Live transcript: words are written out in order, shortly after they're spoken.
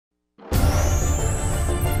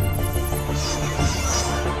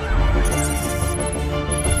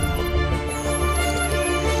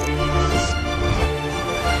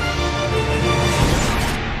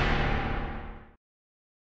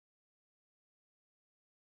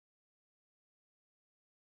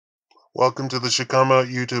Welcome to the Shakaama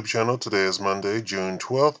YouTube channel. Today is Monday, June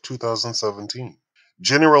 12th, 2017.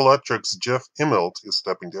 General Electric's Jeff Immelt is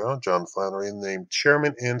stepping down. John Flannery named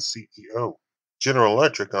Chairman and CEO. General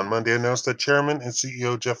Electric on Monday announced that Chairman and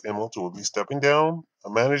CEO Jeff Immelt will be stepping down, a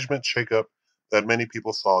management shakeup that many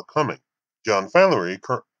people saw coming. John Flannery,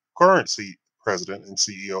 current President and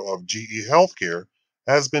CEO of GE Healthcare,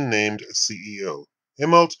 has been named CEO.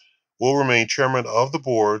 Immelt will remain Chairman of the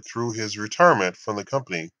board through his retirement from the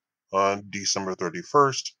company on December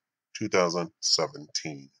 31st,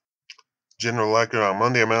 2017. General Electric on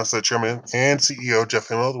Monday announced that Chairman and CEO Jeff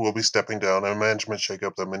Immelt will be stepping down, a management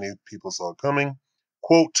shakeup that many people saw coming.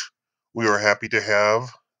 Quote, "We are happy to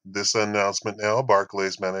have this announcement now,"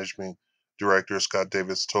 Barclays Managing Director Scott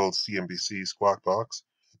Davis told CNBC's Squawk Box.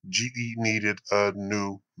 GE needed a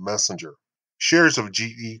new messenger. Shares of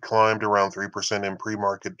GE climbed around 3% in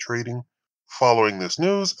pre-market trading. Following this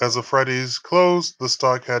news, as of Friday's close, the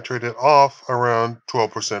stock had traded off around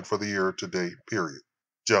 12% for the year-to-date period.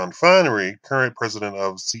 John Flannery, current president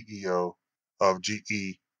and CEO of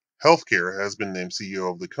GE Healthcare, has been named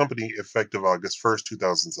CEO of the company effective August 1st,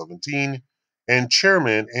 2017, and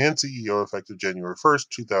chairman and CEO effective January 1st,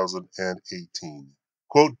 2018.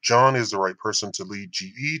 Quote, "John is the right person to lead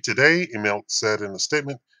GE today," Immelt said in a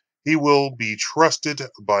statement. "He will be trusted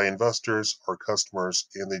by investors, our customers,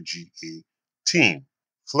 and the GE team."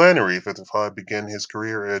 Flannery, 55, began his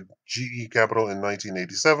career at GE Capital in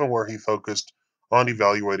 1987, where he focused on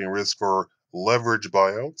evaluating risk for leverage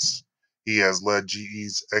buyouts. He has led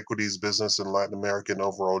GE's equities business in Latin America and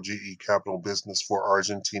overall GE Capital business for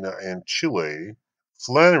Argentina and Chile.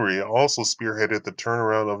 Flannery also spearheaded the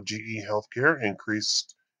turnaround of GE Healthcare,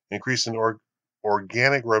 increasing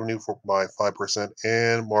organic revenue by 5%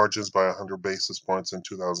 and margins by 100 basis points in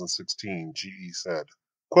 2016, GE said.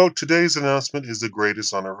 Quote, "Today's announcement is the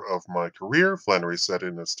greatest honor of my career," Flannery said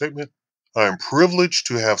in a statement. "I am privileged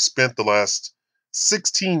to have spent the last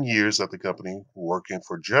 16 years at the company working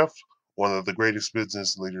for Jeff, one of the greatest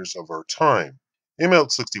business leaders of our time."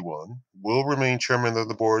 Immelt, 61, will remain chairman of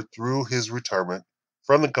the board through his retirement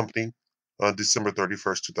from the company on December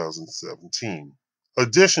 31st, 2017.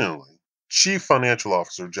 Additionally, Chief Financial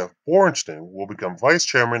Officer Jeff Bornstein will become vice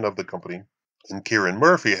chairman of the company, and Kieran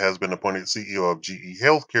Murphy has been appointed CEO of GE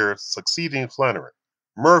Healthcare, succeeding Flannery.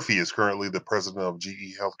 Murphy is currently the president of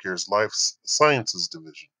GE Healthcare's Life Sciences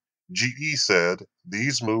division. GE said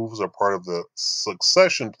these moves are part of the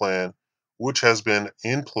succession plan, which has been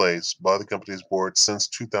in place by the company's board since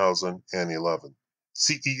 2011.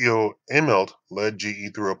 CEO Immelt led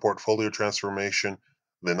GE through a portfolio transformation,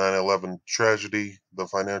 the 9/11 tragedy, the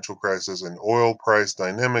financial crisis, and oil price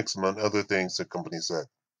dynamics, among other things, the company said.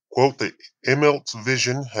 Quote, "The Immelt's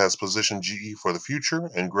vision has positioned GE for the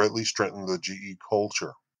future and greatly strengthened the GE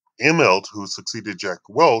culture." Immelt, who succeeded Jack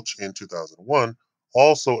Welch in 2001,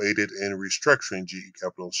 also aided in restructuring GE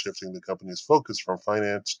Capital, shifting the company's focus from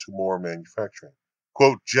finance to more manufacturing.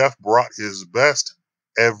 Quote, "Jeff brought his best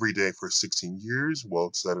every day for 16 years,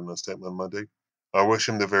 Welch said in a statement Monday. "I wish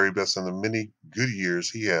him the very best in the many good years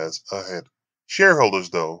he has ahead." Shareholders,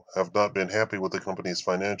 though, have not been happy with the company's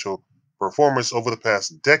financial performance over the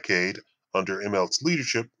past decade under Immelt's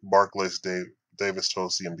leadership, Barclays Davis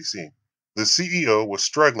told CNBC. The CEO was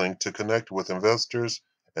struggling to connect with investors,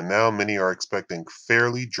 and now many are expecting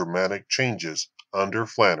fairly dramatic changes under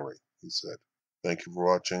Flannery, he said. Thank you for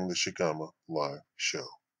watching the Shakaama Live Show.